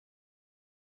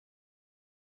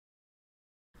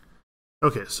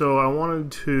Okay, so I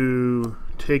wanted to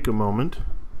take a moment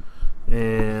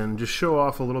and just show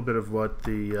off a little bit of what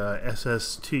the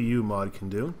SSTU mod can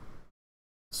do.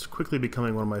 It's quickly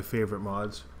becoming one of my favorite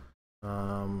mods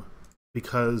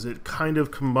because it kind of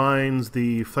combines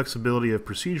the flexibility of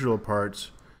procedural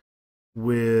parts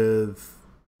with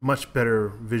much better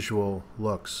visual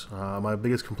looks. My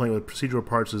biggest complaint with procedural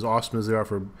parts, as awesome as they are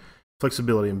for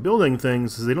flexibility in building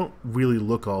things, is they don't really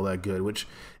look all that good, which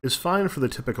is fine for the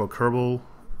typical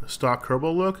stock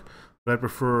Kerbal look, but I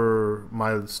prefer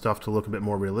my stuff to look a bit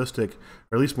more realistic,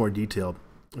 or at least more detailed.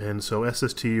 And so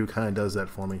SSTU kind of does that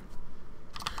for me.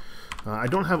 I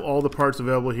don't have all the parts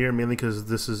available here, mainly because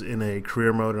this is in a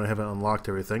career mode and I haven't unlocked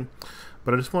everything.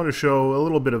 But I just wanted to show a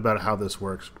little bit about how this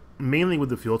works, mainly with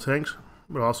the fuel tanks,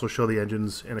 but also show the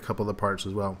engines and a couple of the parts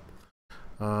as well.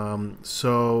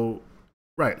 So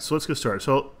let's get started.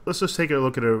 So let's just take a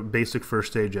look at a basic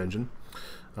first stage engine.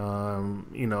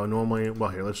 You know, normally,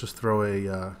 well, here, let's just throw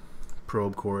a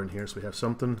probe core in here so we have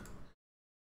something.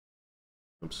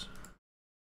 Oops.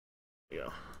 There you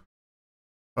go.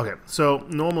 Okay, so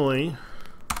normally,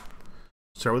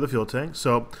 start with a fuel tank.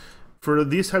 So for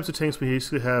these types of tanks, we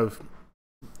basically have,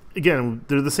 again,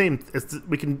 they're the same.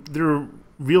 They're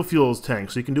real fuels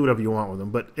tanks, so you can do whatever you want with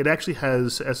them. But it actually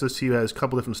has, SSTU has a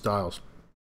couple different styles.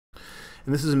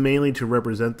 And this is mainly to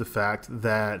represent the fact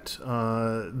that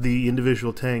the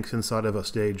individual tanks inside of a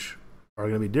stage are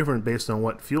going to be different based on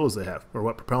what fuels they have, or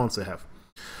what propellants they have.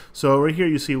 So right here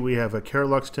you see we have a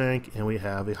Kerolux tank and we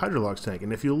have a Hydrolux tank.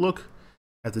 And if you look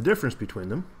at the difference between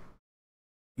them,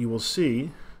 you will see,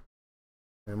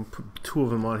 and put two of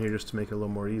them on here just to make it a little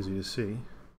more easy to see.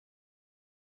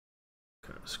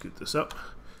 Kind of scoot this up.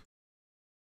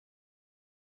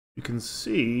 You can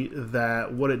see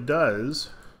that what it does,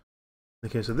 in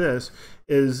the case of this,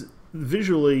 is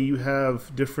visually you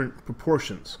have different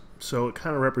proportions. So it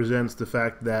kind of represents the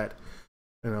fact that,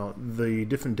 you know, the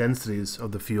different densities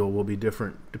of the fuel will be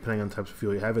different depending on the types of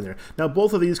fuel you have in there. Now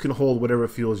both of these can hold whatever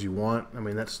fuels you want. I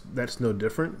mean, that's no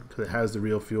different because it has the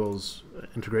real fuels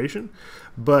integration,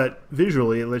 but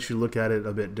visually it lets you look at it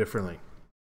a bit differently.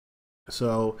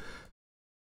 So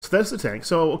that's the tank.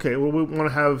 So okay, well, we want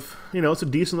to have, you know, it's a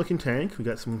decent looking tank. We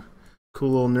got some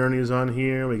cool little nirnies on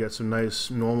here. We got some nice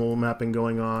normal mapping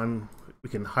going on. We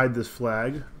can hide this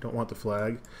flag. Don't want the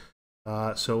flag.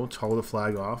 So we'll toggle the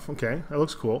flag off. Okay, that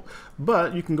looks cool.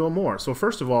 But you can go more. So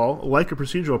first of all, like a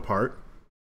procedural part,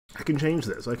 I can change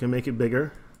this. I can make it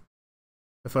bigger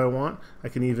if I want. I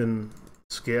can even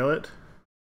scale it.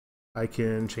 I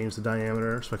can change the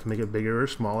diameter so I can make it bigger or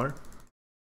smaller.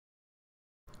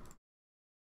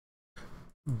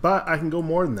 But I can go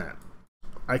more than that.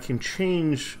 I can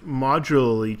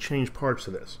modularly change parts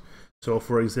of this. So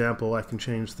for example, I can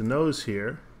change the nose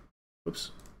here.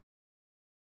 Oops.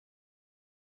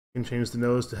 I can change the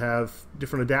nose to have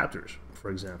different adapters, for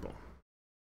example.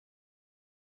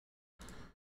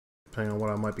 Depending on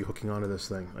what I might be hooking onto this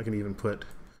thing. I can even put,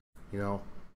 you know,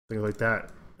 things like that.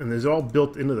 And these are all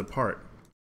built into the part.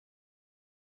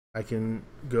 I can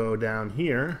go down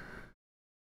here,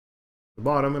 the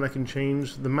bottom, and I can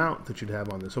change the mount that you'd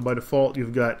have on this. So by default,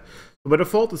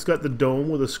 it's got the dome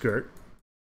with a skirt.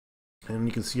 And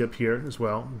you can see up here as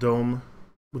well, dome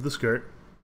with the skirt.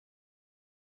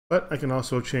 But I can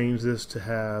also change this to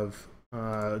have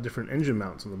different engine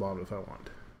mounts on the bottom if I want.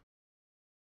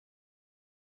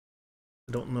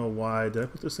 I don't know why. Did I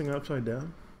put this thing upside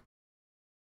down?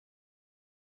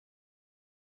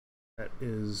 That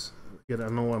is, I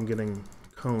know I'm getting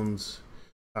cones.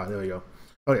 Ah, there we go.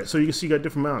 Okay, so you can see you got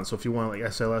different mounts. So if you want like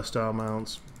SLS style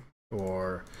mounts,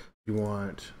 or you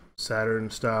want Saturn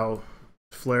style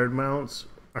flared mounts,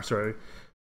 or sorry,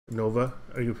 Nova,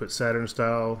 or you can put Saturn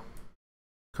style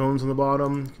cones on the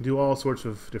bottom. You can do all sorts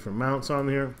of different mounts on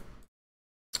here.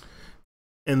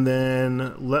 And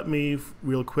then let me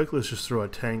real quick, let's just throw a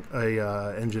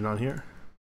engine on here.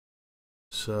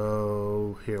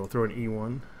 So here, we'll throw an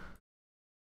E1.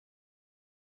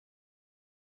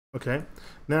 Okay,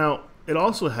 now it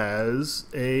also has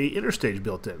a interstage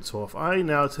built in. So if I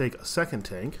now take a second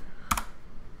tank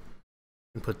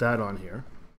and put that on here,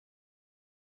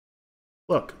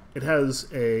 look, it has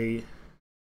a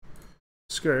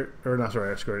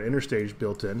interstage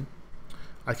built in.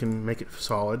 I can make it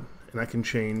solid, and I can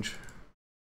change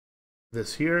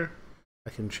this here. I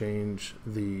can change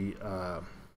the I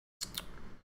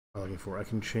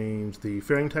can change the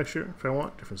fairing texture if I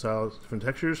want, different styles, different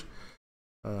textures.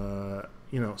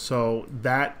 You know, so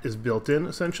that is built in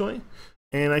essentially,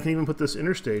 and I can even put this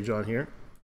interstage on here.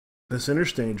 This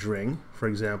interstage ring, for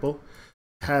example,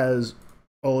 has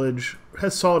Ullage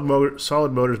has solid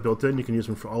motors built in. You can use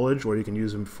them for ullage, or you can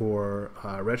use them for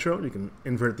retro. You can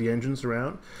invert the engines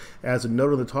around. It has a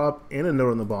node on the top and a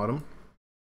node on the bottom,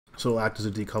 so it'll act as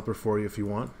a decoupler for you if you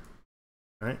want.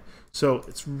 All right, so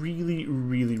it's really,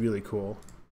 really, really cool.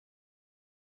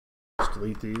 Let's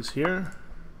delete these here.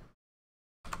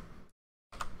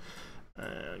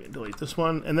 I'm gonna delete this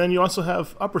one, and then you also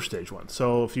have upper stage ones.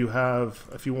 So if you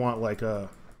want like a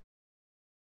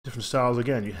different styles,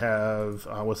 again, you have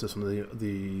what's this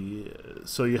one?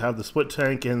 So you have the split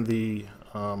tank and the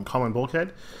common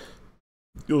bulkhead.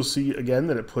 You'll see again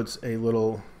that it puts a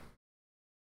little.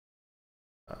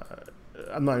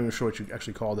 I'm not even sure what you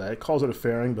actually call that. It calls it a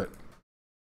fairing, but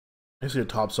basically it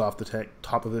tops off the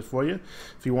top of it for you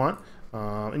if you want.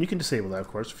 And you can disable that, of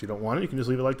course. If you don't want it, you can just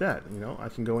leave it like that. You know, I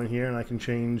can go in here and I can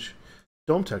change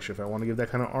dome texture if I want to give that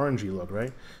kind of orangey look,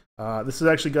 right? This has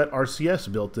actually got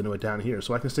RCS built into it down here,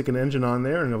 so I can stick an engine on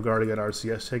there, and I've already got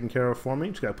RCS taken care of for me.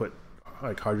 Just got to put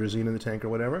like hydrazine in the tank or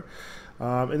whatever.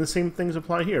 And the same things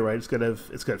apply here, right? It's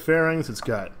got fairings, it's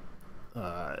got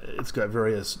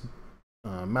various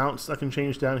mounts I can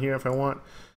change down here if I want.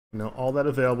 You know, all that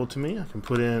available to me. I can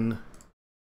put in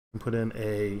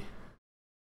a,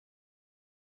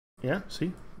 yeah,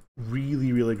 see,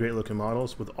 really, really great looking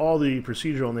models with all the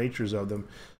procedural natures of them.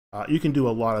 You can do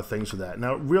a lot of things with that.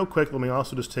 Now, real quick, let me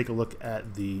also just take a look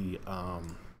at the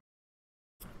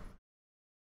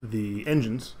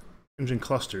engine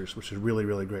clusters, which is really,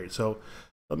 really great. So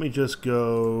let me just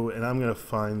go, and I'm going to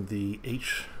find the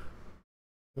H1.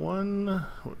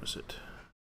 Where is it?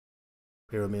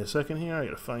 Bear with me a second here. I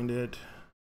got to find it.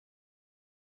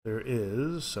 There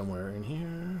is somewhere in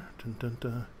here. Dun, dun,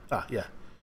 dun. Ah, yeah.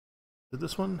 Is it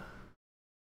this one? I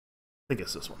think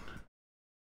it's this one.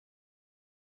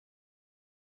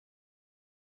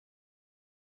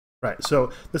 Right,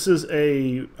 so this is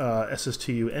a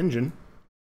SSTU engine,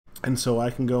 and so I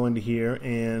can go into here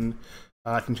and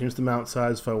I can change the mount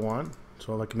size if I want.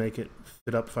 So I can make it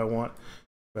fit up if I want.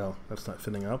 Well, that's not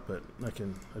fitting up, but I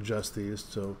can adjust these.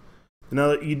 So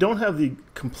now you don't have the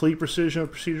complete precision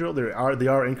of procedural. They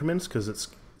are increments because it's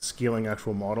scaling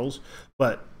actual models,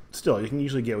 but still, you can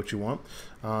usually get what you want.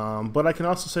 But I can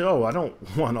also say, oh, I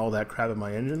don't want all that crap in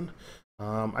my engine.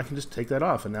 I can just take that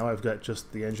off, and now I've got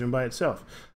just the engine by itself.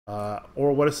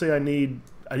 Or what if say I need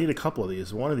a couple of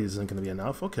these. One of these isn't going to be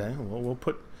enough. Okay, well, we'll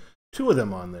put two of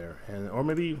them on there, or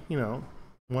maybe, you know,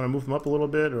 want to move them up a little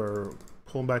bit or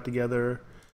pull them back together,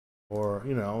 or,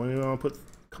 you know, we want to put a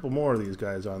couple more of these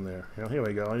guys on there. You know, here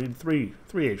we go. I need three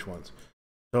H1s.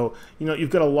 So, you know, you've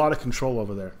got a lot of control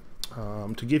over there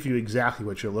to give you exactly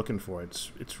what you're looking for.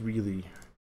 It's really,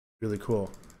 really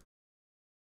cool.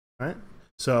 All right.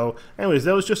 So, anyways,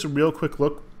 that was just a real quick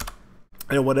look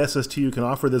at what SSTU can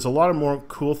offer. There's a lot of more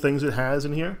cool things it has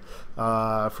in here,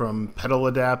 from pedal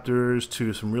adapters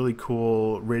to some really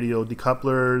cool radio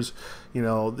decouplers. You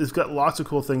know, it's got lots of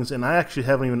cool things, and I actually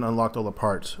haven't even unlocked all the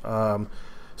parts.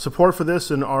 Support for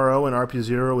this in RO and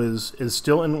RP0 is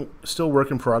still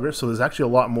work in progress, so there's actually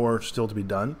a lot more still to be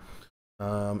done.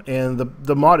 And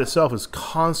the mod itself is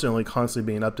constantly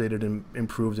being updated and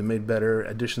improved and made better,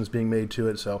 additions being made to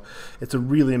it. So it's a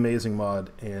really amazing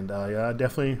mod, and I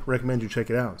definitely recommend you check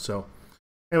it out. So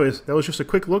anyways, that was just a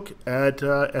quick look at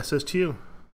SSTU.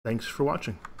 Thanks for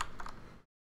watching.